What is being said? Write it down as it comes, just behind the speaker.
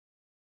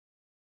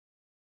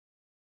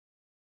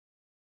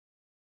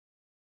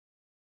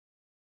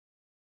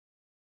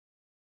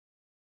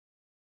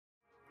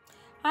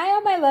Hi,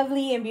 all my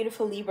lovely and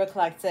beautiful Libra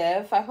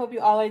collective. I hope you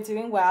all are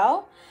doing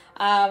well.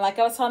 Like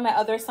I was telling my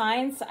other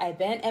signs, I've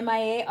been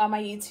MIA on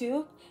my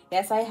YouTube.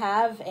 Yes, I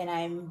have, and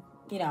I'm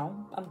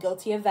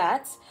guilty of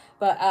that.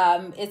 But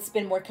it's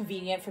been more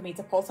convenient for me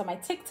to post on my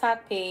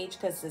TikTok page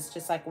because it's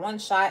just like one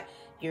shot.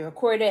 You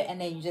record it and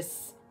then you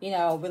just,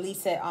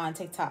 release it on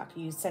TikTok.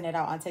 You send it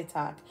out on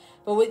TikTok.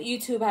 But with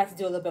YouTube, I have to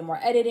do a little bit more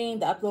editing.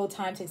 The upload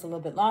time takes a little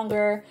bit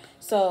longer.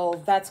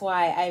 So that's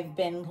why I've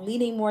been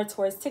leaning more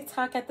towards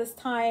TikTok at this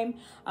time.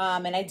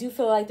 And I do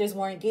feel like there's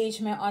more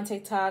engagement on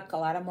TikTok. A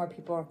lot of more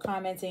people are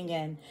commenting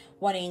and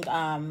wanting,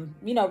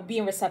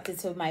 being receptive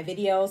to my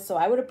videos. So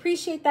I would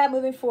appreciate that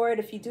moving forward.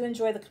 If you do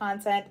enjoy the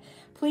content,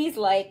 please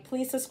like,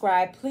 please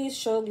subscribe, please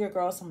show your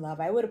girl some love.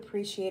 I would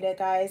appreciate it,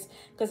 guys,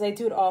 because I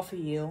do it all for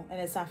you. And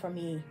it's not for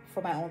me,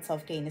 for my own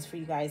self-gain. It's for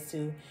you guys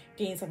to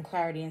gain some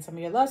clarity in some of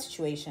your love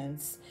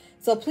situations.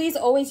 So please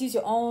always use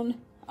your own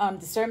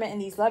discernment in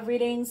these love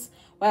readings.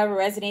 Whatever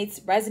resonates,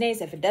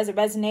 resonates. If it doesn't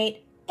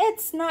resonate,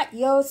 it's not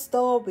your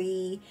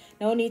story.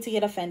 No need to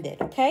get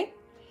offended, okay?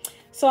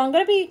 So I'm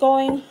going to be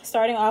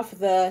starting off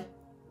with the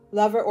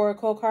Lover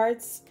Oracle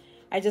cards.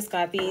 I just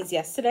got these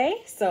yesterday,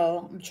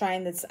 so I'm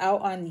trying this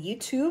out on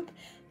YouTube.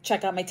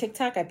 Check out my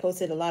TikTok. I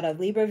posted a lot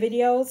of Libra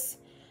videos.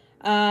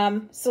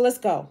 So let's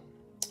go.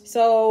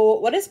 So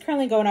what is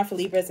currently going on for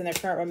Libras in their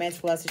current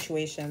romantic love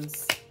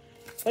situations?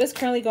 What is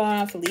currently going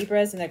on for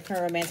Libras in their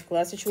current romantic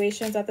love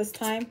situations at this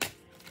time?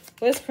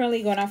 What is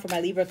currently going on for my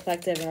Libra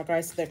collective in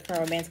regards to their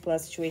current romantic love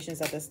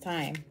situations at this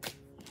time?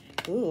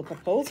 Ooh,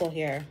 proposal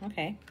here.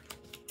 Okay.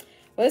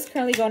 What is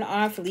currently going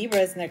on for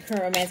Libras in their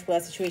current romantic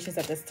love situations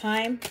at this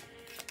time?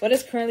 What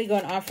is currently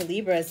going on for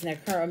Libras in their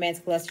current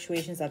romantic love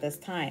situations at this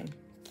time?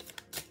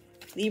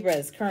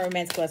 Libras, current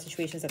romantic love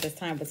situations at this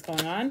time. What's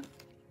going on?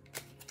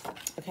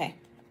 Okay.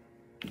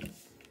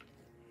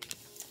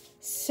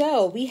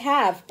 So we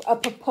have a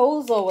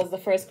proposal was the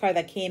first card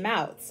that came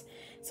out.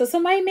 So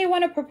somebody may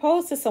want to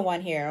propose to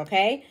someone here,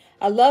 okay?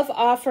 A love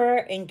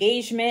offer,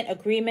 engagement,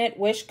 agreement,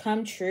 wish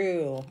come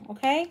true,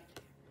 okay?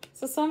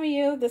 So some of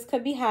you, this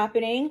could be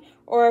happening.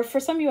 Or for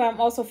some of you,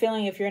 I'm also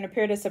feeling if you're in a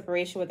period of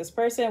separation with this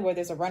person where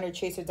there's a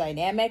runner-chaser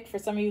dynamic for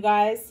some of you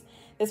guys,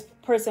 this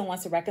person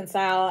wants to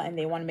reconcile and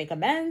they want to make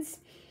amends.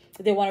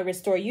 They want to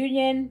restore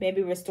union,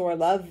 maybe restore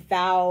love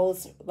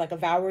vows, like a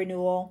vow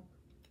renewal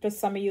for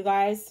some of you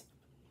guys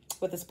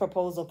with this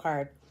proposal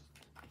card.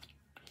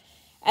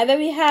 And then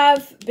we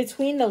have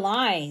between the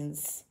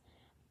lines,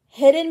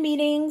 hidden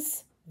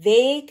meanings,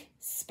 vague,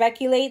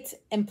 speculate,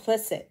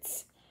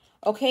 implicit.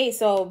 Okay,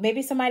 so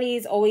maybe somebody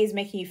is always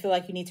making you feel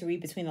like you need to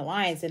read between the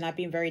lines and not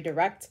being very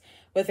direct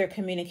with their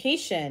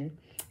communication.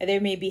 And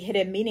there may be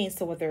hidden meanings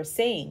to what they're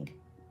saying.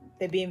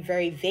 They're being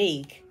very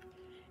vague.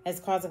 It's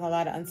causing a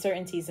lot of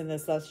uncertainties in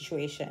this love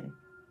situation.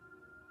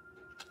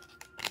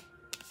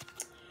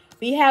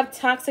 We have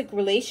toxic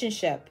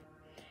relationship,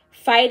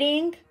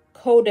 fighting,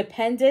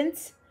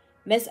 codependent,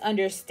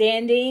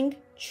 misunderstanding,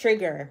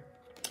 trigger.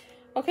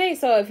 Okay,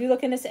 so if you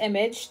look in this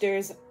image,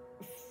 there's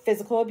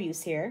physical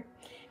abuse here.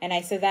 And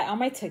I said that on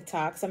my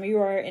TikTok. Some of you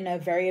are in a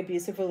very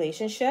abusive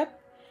relationship.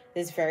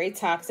 It's very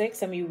toxic.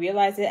 Some of you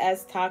realize it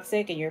as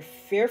toxic and you're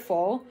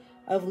fearful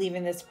of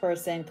leaving this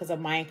person because of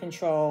mind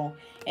control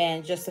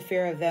and just the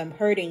fear of them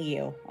hurting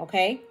you,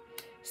 okay?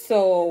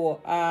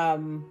 So,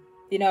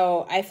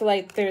 I feel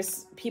like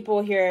there's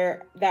people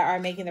here that are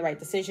making the right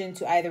decision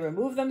to either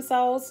remove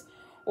themselves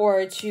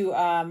or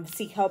to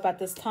seek help at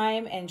this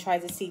time and try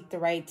to seek the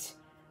right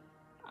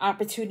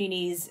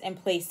opportunities in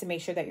place to make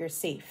sure that you're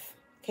safe.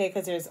 Okay,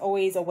 because there's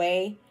always a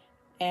way,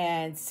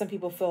 and some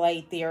people feel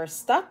like they are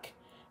stuck,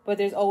 but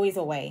there's always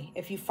a way.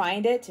 If you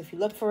find it, if you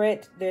look for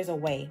it, there's a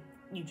way.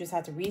 You just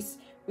have to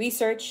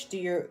research, do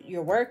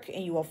your work,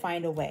 and you will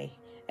find a way.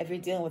 If you're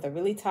dealing with a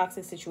really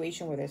toxic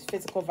situation where there's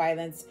physical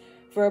violence,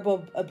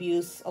 verbal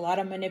abuse, a lot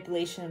of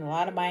manipulation, a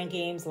lot of mind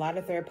games, a lot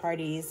of third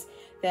parties,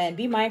 then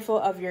be mindful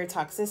of your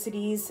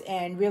toxicities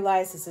and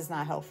realize this is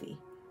not healthy.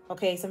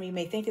 Okay, some of you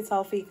may think it's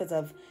healthy because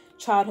of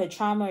childhood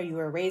trauma, or you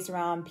were raised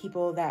around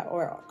people that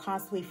are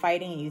constantly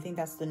fighting and you think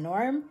that's the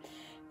norm,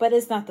 but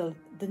it's not the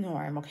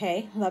norm,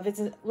 okay?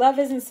 Love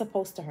isn't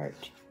supposed to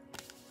hurt.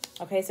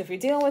 Okay, so if you're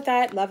dealing with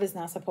that, love is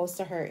not supposed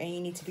to hurt, and you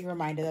need to be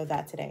reminded of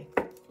that today.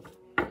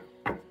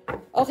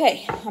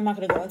 Okay, I'm not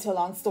going to go into a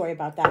long story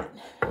about that.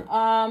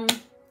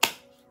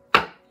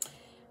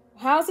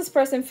 How's this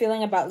person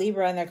feeling about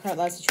Libra in their current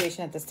love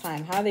situation at this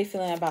time? How are they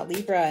feeling about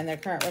Libra in their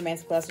current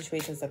romantic love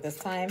situations at this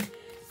time?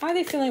 How are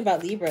they feeling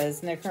about Libras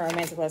in their current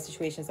romantic love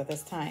situations at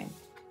this time?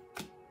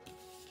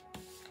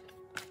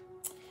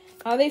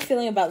 How are they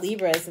feeling about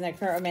Libras in their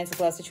current romantic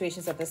love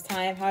situations at this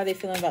time? How are they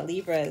feeling about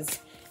Libras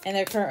in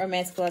their current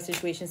romantic love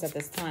situations at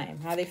this time?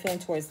 How are they feeling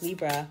towards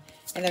Libra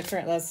in their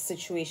current love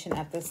situation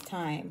at this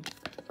time?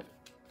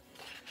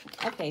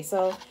 Okay,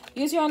 so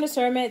use your own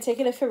discernment.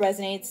 Take it if it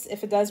resonates.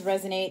 If it does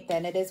resonate,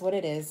 then it is what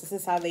it is. This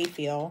is how they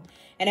feel.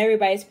 And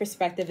everybody's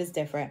perspective is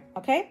different,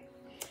 okay?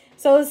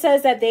 So it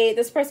says that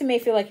this person may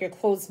feel like you're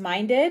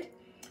closed-minded,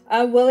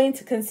 Unwilling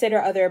to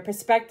consider other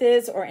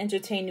perspectives or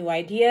entertain new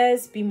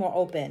ideas. Be more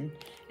open.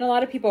 And a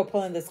lot of people are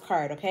pulling this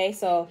card, okay?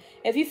 So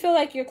if you feel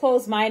like you're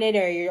closed-minded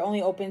or you're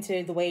only open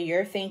to the way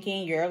you're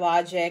thinking, your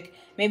logic,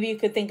 maybe you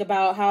could think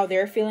about how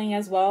they're feeling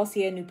as well,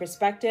 see a new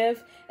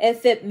perspective,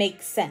 if it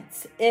makes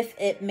sense. If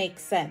it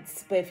makes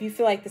sense. But if you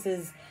feel like this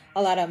is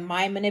a lot of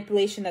mind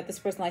manipulation that this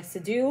person likes to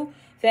do,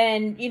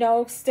 then, you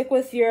know, stick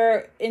with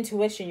your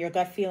intuition, your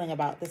gut feeling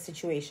about the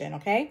situation,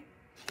 okay?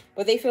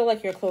 But they feel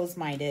like you're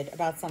closed-minded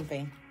about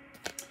something.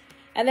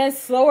 And then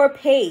slower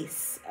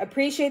pace.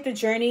 Appreciate the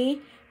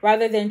journey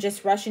rather than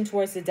just rushing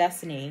towards the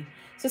destiny.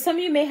 So some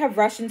of you may have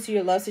rushed into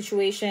your love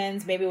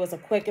situations. Maybe it was a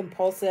quick,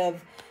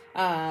 impulsive,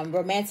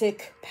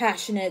 romantic,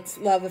 passionate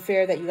love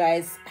affair that you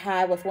guys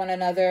had with one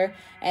another.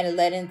 And it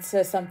led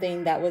into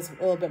something that was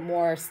a little bit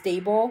more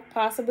stable,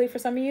 possibly for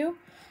some of you.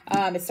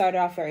 It started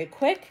off very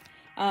quick.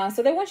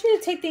 So they want you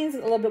to take things a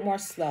little bit more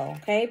slow,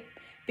 okay?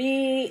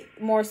 Be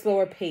more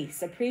slower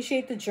pace.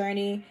 Appreciate the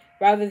journey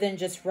rather than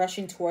just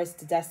rushing towards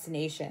the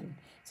destination.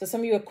 So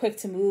some of you are quick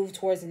to move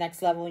towards the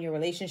next level in your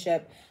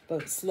relationship,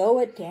 but slow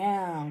it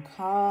down,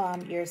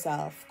 calm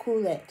yourself,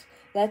 cool it,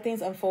 let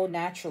things unfold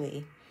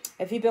naturally.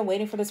 If you've been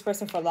waiting for this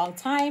person for a long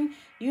time,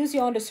 use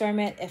your own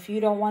discernment. If you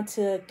don't want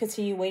to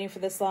continue waiting for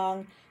this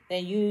long,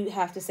 then you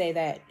have to say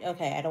that,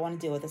 okay, I don't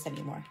want to deal with this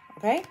anymore,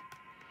 okay?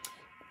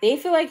 They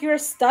feel like you're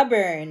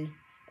stubborn.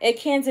 It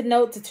can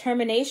denote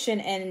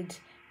determination and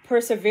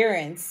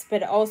perseverance,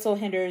 but it also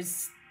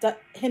hinders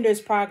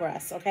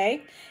progress,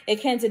 okay?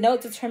 It can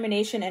denote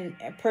determination and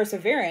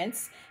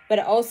perseverance, but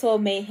it also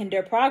may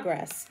hinder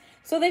progress.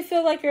 So they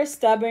feel like you're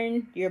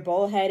stubborn, you're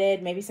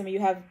bullheaded. Maybe some of you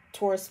have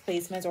Taurus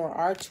placements or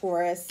are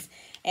Taurus,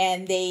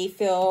 and they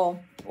feel,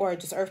 or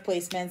just Earth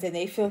placements, and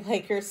they feel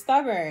like you're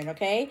stubborn,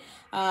 okay?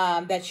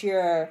 That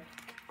you're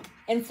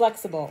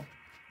inflexible,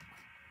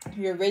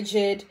 you're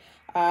rigid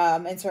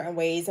in certain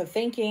ways of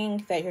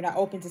thinking, that you're not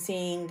open to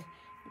seeing,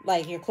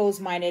 like you're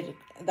closed-minded.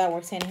 That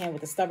works hand in hand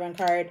with the stubborn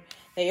card.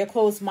 That you're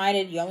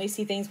closed-minded, you only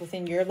see things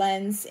within your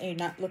lens, and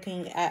you're not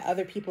looking at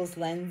other people's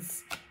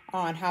lens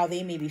on how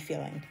they may be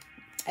feeling.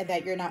 And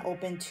that you're not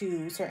open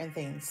to certain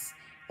things.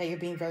 That you're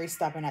being very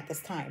stubborn at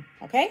this time,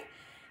 okay?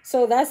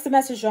 So that's the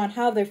message on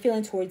how they're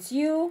feeling towards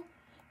you,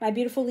 my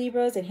beautiful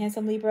Libras and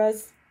handsome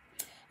Libras.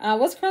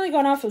 What's currently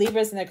going on for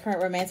Libras in their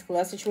current romantic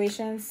love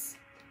situations?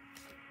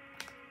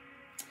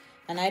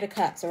 A Knight of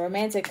Cups, a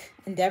romantic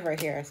endeavor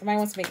here. Somebody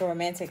wants to make a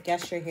romantic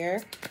gesture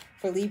here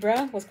for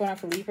Libra. What's going on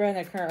for Libra in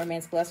their current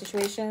romantic love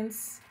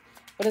situations?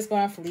 What is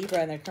going on for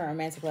Libra in their current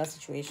romantic love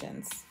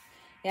situations?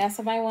 Yeah,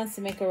 somebody wants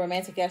to make a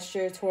romantic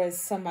gesture towards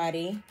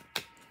somebody.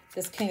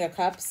 This King of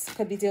Cups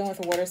could be dealing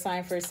with a water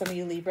sign for some of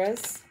you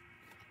Libras.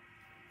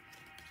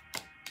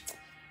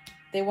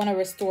 They want to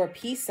restore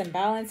peace and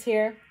balance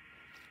here.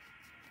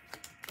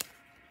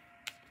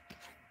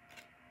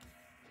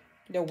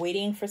 They're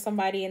waiting for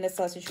somebody in this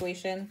love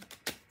situation.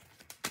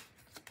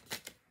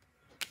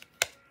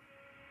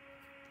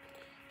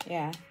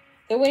 Yeah.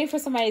 They're waiting for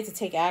somebody to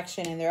take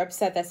action, and they're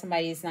upset that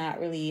somebody's not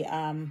really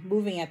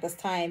moving at this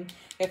time.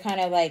 They're kind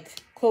of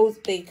like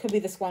closed. They could be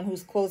this one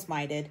who's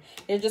closed-minded.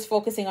 They're just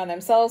focusing on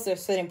themselves. They're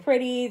sitting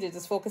pretty. They're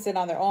just focusing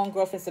on their own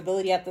growth and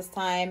stability at this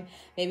time.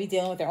 Maybe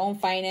dealing with their own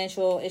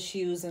financial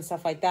issues and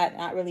stuff like that.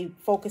 Not really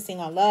focusing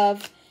on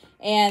love.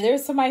 And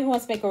there's somebody who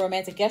wants to make a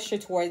romantic gesture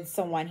towards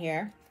someone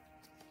here.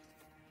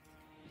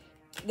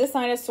 This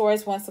Knight of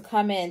Swords wants to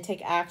come in and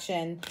take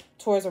action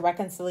towards a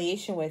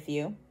reconciliation with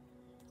you.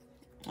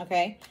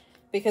 Okay?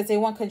 Because they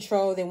want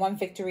control. They want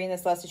victory in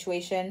this love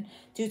situation.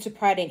 Due to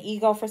pride and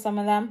ego for some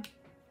of them.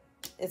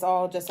 It's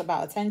all just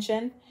about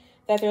attention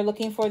that they're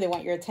looking for. They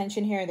want your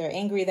attention here. They're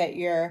angry that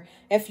you're...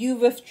 If you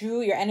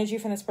withdrew your energy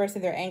from this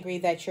person, they're angry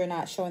that you're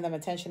not showing them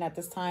attention at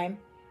this time.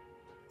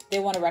 They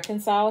want to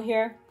reconcile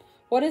here.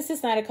 What is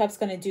this Knight of Cups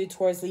going to do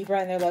towards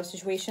Libra in their love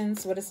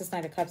situations? What is this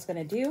Knight of Cups going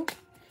to do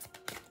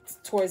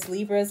towards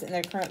Libras in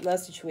their current love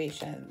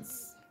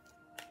situations?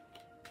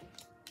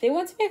 They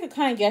want to make a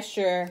kind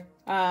gesture.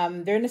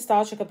 They're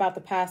nostalgic about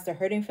the past. They're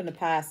hurting from the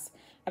past,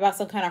 about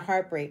some kind of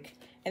heartbreak.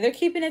 And they're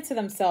keeping it to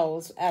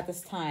themselves at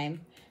this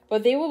time.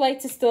 But they would like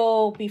to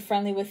still be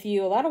friendly with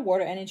you. A lot of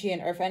water energy and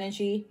earth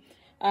energy.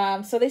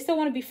 So they still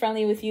want to be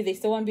friendly with you. They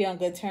still want to be on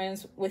good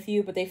terms with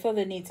you. But they feel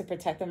the need to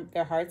protect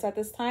their hearts at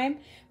this time.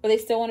 But they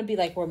still want to be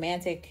like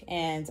romantic.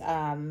 And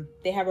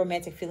they have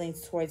romantic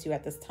feelings towards you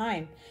at this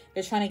time.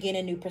 They're trying to gain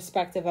a new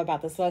perspective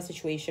about this love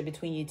situation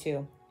between you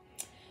two.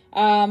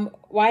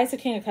 Why is the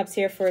King of Cups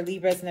here for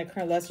Libras in their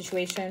current love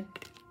situation?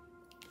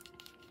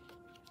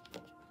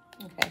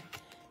 Okay.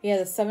 Yeah,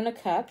 the Seven of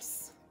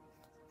Cups.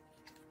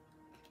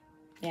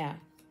 Yeah.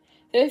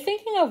 They're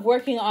thinking of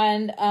working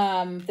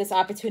on this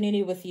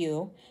opportunity with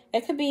you.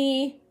 It could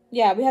be,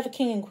 yeah, we have the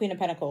King and Queen of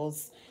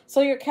Pentacles.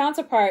 So your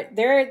counterpart,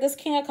 this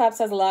King of Cups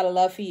has a lot of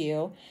love for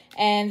you.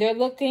 And they're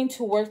looking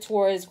to work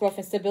towards growth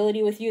and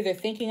stability with you. They're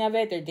thinking of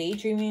it. They're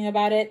daydreaming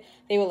about it.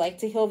 They would like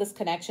to heal this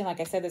connection. Like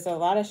I said, there's a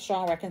lot of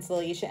strong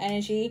reconciliation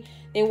energy.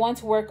 They want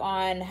to work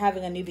on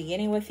having a new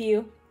beginning with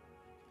you.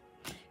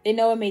 They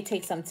know it may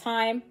take some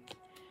time.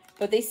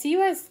 But they see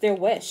you as their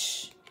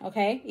wish.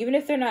 Okay, even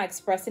if they're not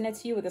expressing it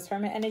to you with this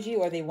Hermit energy,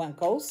 or they want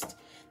ghost,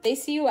 they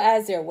see you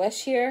as their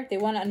wish here. They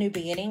want a new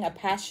beginning, a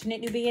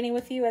passionate new beginning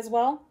with you as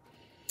well.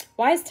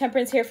 Why is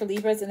Temperance here for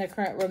Libras in their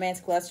current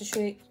romantic love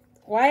situation?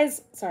 Why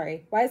is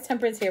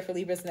Temperance here for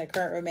Libras in their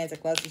current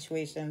romantic love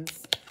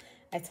situations?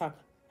 I talk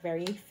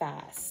very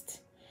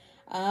fast.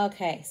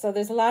 Okay, so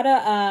there's a lot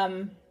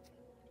of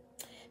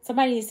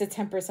somebody needs to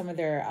temper some of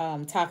their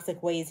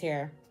toxic ways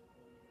here,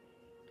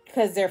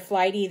 because they're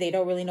flighty. They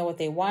don't really know what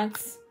they want.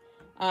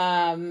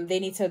 They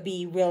need to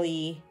be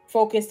really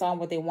focused on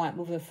what they want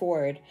moving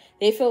forward.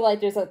 They feel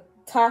like there's a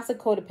toxic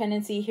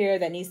codependency here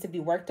that needs to be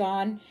worked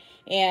on.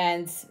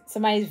 And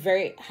somebody's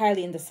very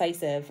highly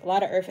indecisive. A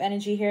lot of earth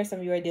energy here. Some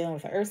of you are dealing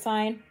with an earth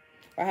sign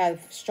or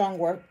have strong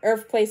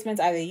earth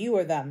placements, either you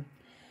or them.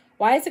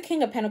 Why is the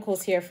King of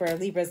Pentacles here for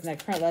Libras in their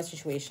current love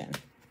situation?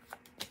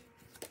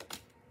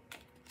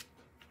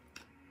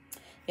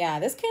 Yeah,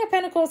 this King of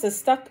Pentacles is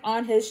stuck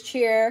on his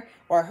chair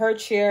or her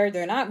chair.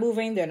 They're not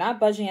moving. They're not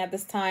budging at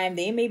this time.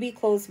 They may be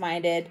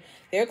closed-minded.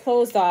 They're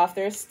closed off.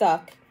 They're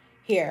stuck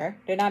here.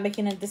 They're not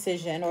making a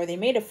decision, or they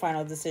made a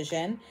final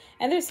decision.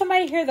 And there's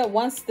somebody here that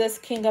wants this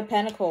King of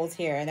Pentacles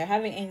here, and they're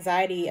having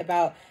anxiety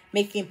about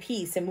making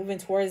peace and moving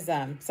towards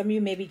them. Some of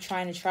you may be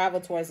trying to travel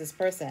towards this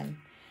person.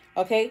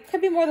 Okay,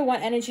 could be more than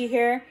one energy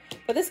here.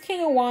 But this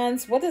King of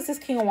Wands, what does this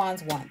King of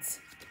Wands want?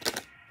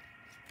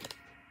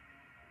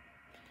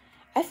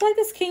 I feel like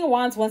this King of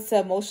Wands wants to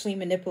emotionally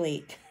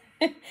manipulate.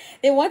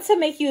 They want to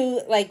make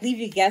you, like, leave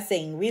you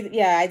guessing.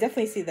 Yeah, I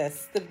definitely see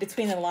this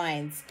between the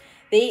lines.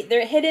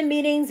 They're hidden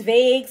meanings,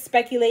 vague,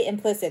 speculate,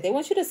 implicit. They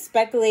want you to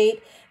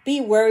speculate,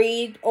 be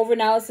worried,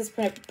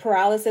 overanalysis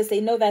paralysis. They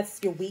know that's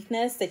your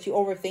weakness, that you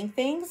overthink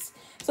things.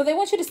 So they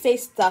want you to stay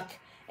stuck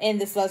in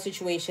this love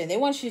situation. They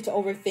want you to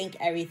overthink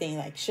everything.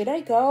 Like, should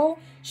I go?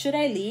 Should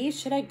I leave?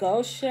 Should I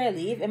go? Should I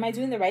leave? Am I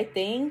doing the right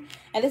thing?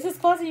 And this is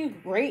causing you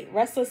great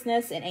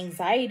restlessness and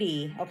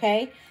anxiety,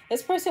 okay?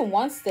 This person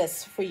wants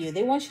this for you.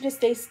 They want you to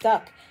stay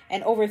stuck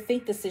and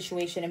overthink the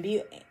situation and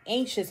be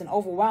anxious and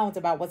overwhelmed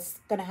about what's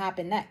going to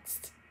happen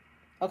next.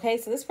 Okay,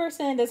 so this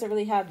person doesn't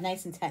really have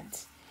nice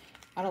intent.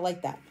 I don't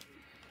like that.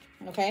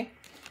 Okay,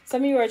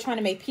 some of you are trying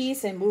to make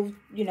peace and move,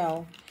 you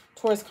know,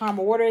 towards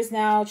calmer waters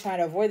now, trying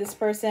to avoid this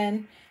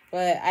person.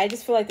 But I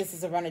just feel like this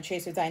is a runner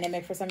chaser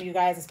dynamic for some of you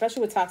guys,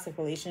 especially with toxic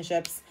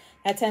relationships.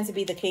 That tends to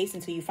be the case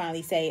until you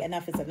finally say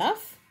enough is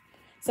enough.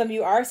 Some of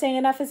you are saying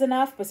enough is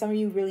enough, but some of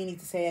you really need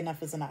to say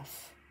enough is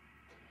enough.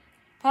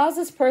 How is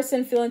this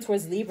person feeling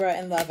towards Libra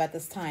in love at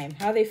this time?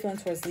 How are they feeling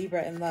towards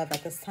Libra in love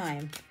at this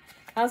time?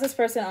 How's this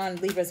person on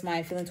Libra's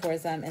mind feeling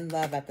towards them in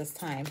love at this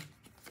time?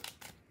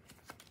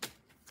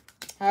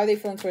 How are they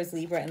feeling towards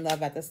Libra in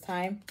love at this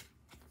time?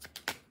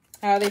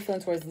 How are they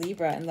feeling towards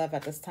Libra in love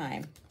at this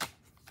time?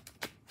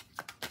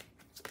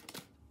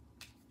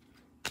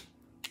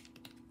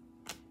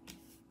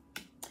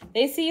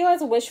 They see you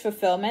as a wish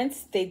fulfillment.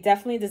 They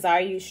definitely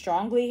desire you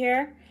strongly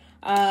here.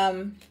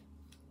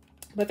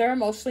 But they're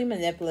emotionally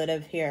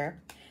manipulative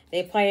here.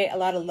 They play a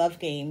lot of love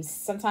games.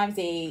 Sometimes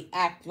they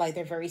act like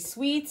they're very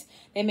sweet.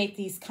 They make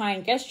these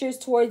kind gestures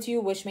towards you,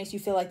 which makes you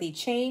feel like they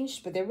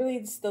changed, but they're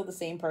really still the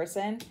same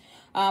person.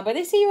 But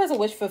they see you as a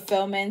wish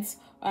fulfillment.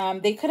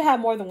 They could have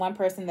more than one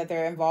person that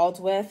they're involved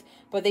with,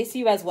 but they see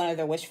you as one of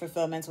their wish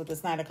fulfillments with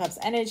this Nine of Cups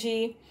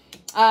energy.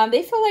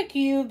 They feel like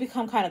you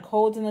become kind of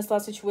cold in this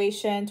love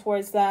situation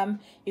towards them.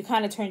 You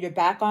kind of turn your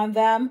back on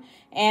them,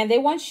 and they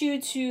want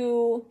you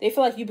to, they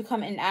feel like you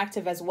become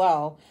inactive as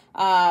well.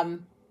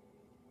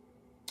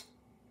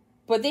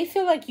 But they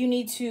feel like you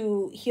need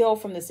to heal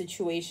from the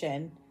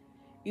situation.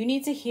 You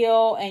need to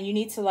heal, and you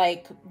need to,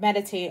 like,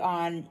 meditate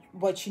on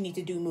what you need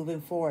to do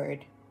moving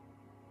forward.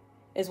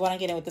 Is what I'm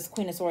getting with this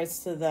Queen of Swords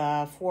to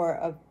the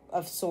Four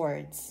of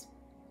Swords.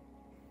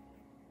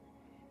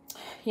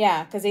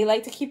 Yeah, because they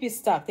like to keep you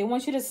stuck. They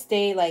want you to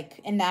stay,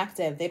 like,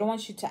 inactive. They don't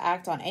want you to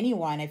act on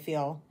anyone, I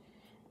feel.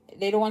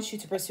 They don't want you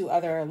to pursue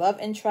other love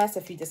interests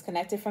if you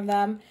disconnected from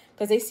them.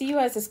 Because they see you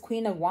as this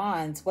Queen of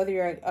Wands, whether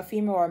you're a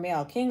female or a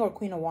male, King or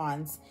Queen of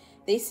Wands.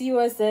 They see you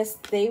as this.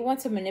 They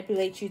want to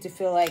manipulate you to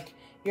feel like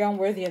you're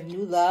unworthy of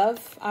new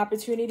love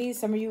opportunities.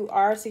 Some of you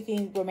are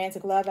seeking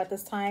romantic love at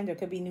this time. There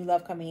could be new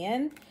love coming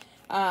in.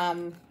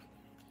 But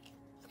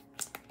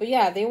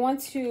yeah, they want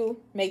to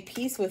make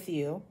peace with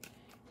you.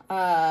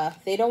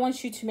 They don't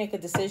want you to make a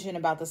decision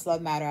about this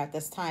love matter at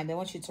this time. They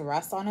want you to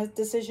rest on a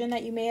decision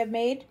that you may have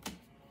made.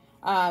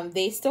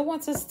 They still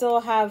want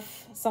to have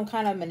some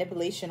kind of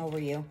manipulation over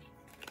you.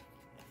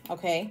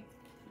 Okay.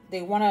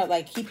 They want to,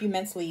 like, keep you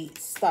mentally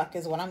stuck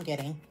is what I'm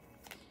getting.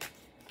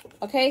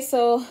 Okay,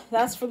 so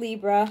that's for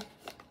Libra.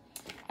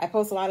 I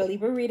post a lot of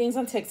Libra readings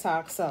on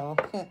TikTok, so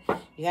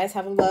you guys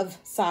have a love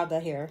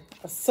saga here,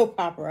 a soap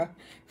opera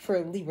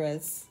for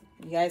Libras.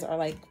 You guys are,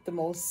 like, the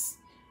most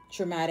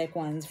dramatic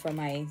ones for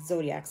my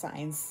zodiac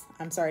signs.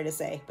 I'm sorry to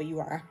say, but you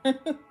are.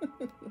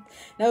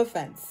 No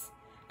offense.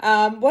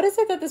 What is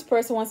it that this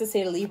person wants to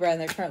say to Libra in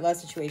their current love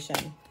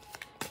situation?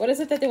 What is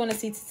it that they want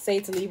to say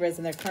to Libras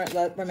in their current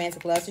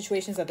romantic love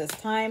situations at this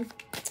time?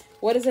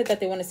 What is it that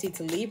they want to see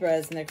to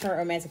Libras in their current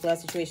romantic love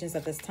situations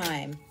at this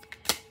time?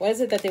 What is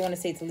it that they want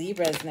to say to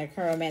Libras in their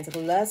current romantic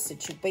love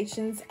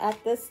situations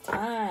at this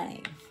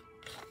time?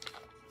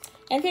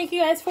 And thank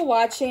you guys for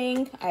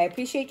watching. I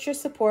appreciate your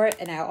support,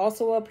 and I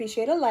also will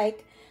appreciate a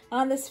like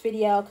on this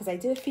video because I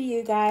do it for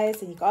you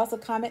guys. And you can also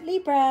comment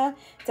Libra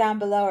down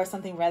below or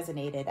something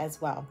resonated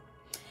as well.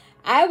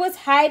 I was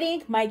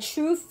hiding my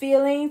true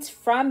feelings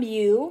from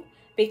you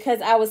because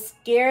I was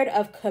scared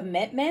of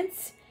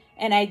commitments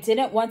and I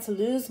didn't want to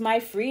lose my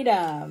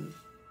freedom.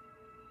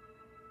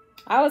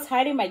 I was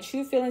hiding my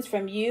true feelings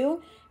from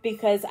you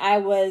because I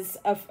was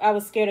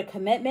scared of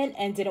commitment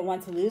and didn't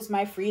want to lose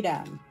my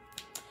freedom.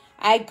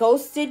 I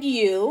ghosted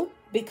you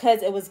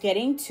because it was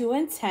getting too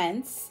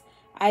intense.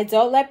 I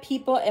don't let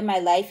people in my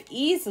life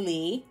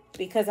easily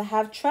because I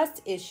have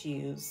trust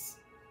issues.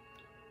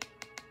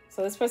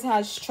 So this person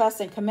has trust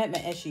and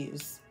commitment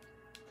issues.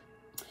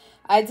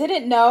 I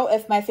didn't know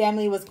if my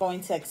family was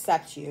going to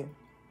accept you.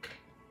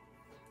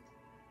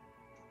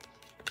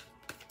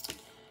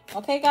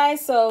 Okay,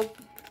 guys, so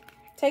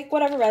take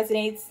whatever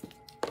resonates.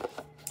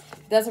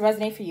 It doesn't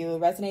resonate for you.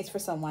 It resonates for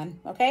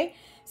someone, okay?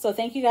 So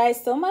thank you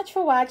guys so much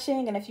for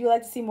watching. And if you would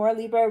like to see more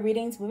Libra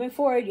readings moving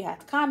forward, you have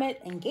to comment,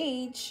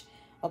 engage.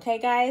 Okay,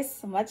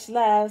 guys, much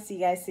love. See you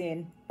guys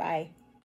soon. Bye.